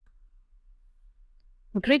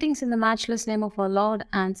Greetings in the matchless name of our Lord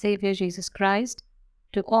and Savior Jesus Christ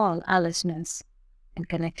to all our listeners. In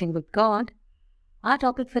connecting with God, our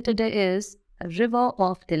topic for today is a river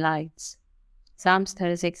of delights. Psalms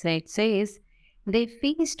 36:8 says, "They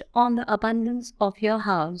feast on the abundance of your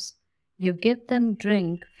house. You give them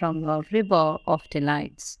drink from your river of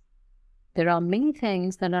delights." There are many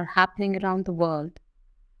things that are happening around the world.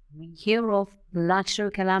 We hear of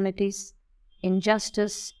natural calamities,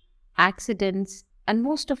 injustice, accidents, and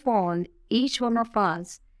most of all, each one of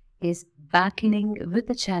us is battling with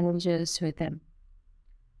the challenges with them.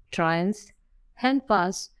 Trials help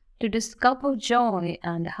us to discover joy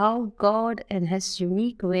and how God, in His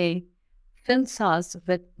unique way, fills us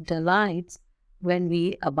with delights when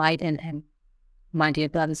we abide in Him. My dear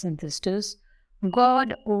brothers and sisters,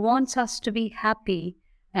 God wants us to be happy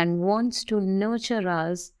and wants to nurture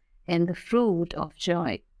us in the fruit of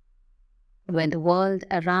joy. When the world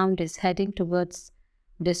around is heading towards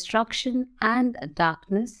destruction and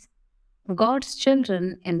darkness, God's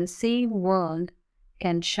children in the same world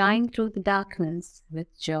can shine through the darkness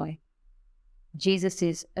with joy. Jesus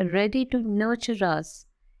is ready to nurture us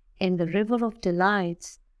in the river of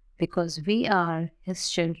delights because we are His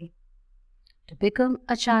children. To become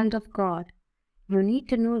a child of God, you need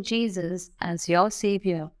to know Jesus as your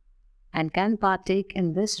Savior and can partake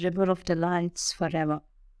in this river of delights forever.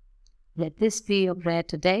 Let this be your prayer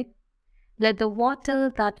today. Let the water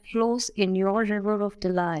that flows in your river of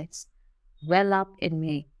delights well up in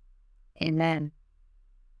me. Amen.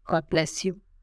 God bless you.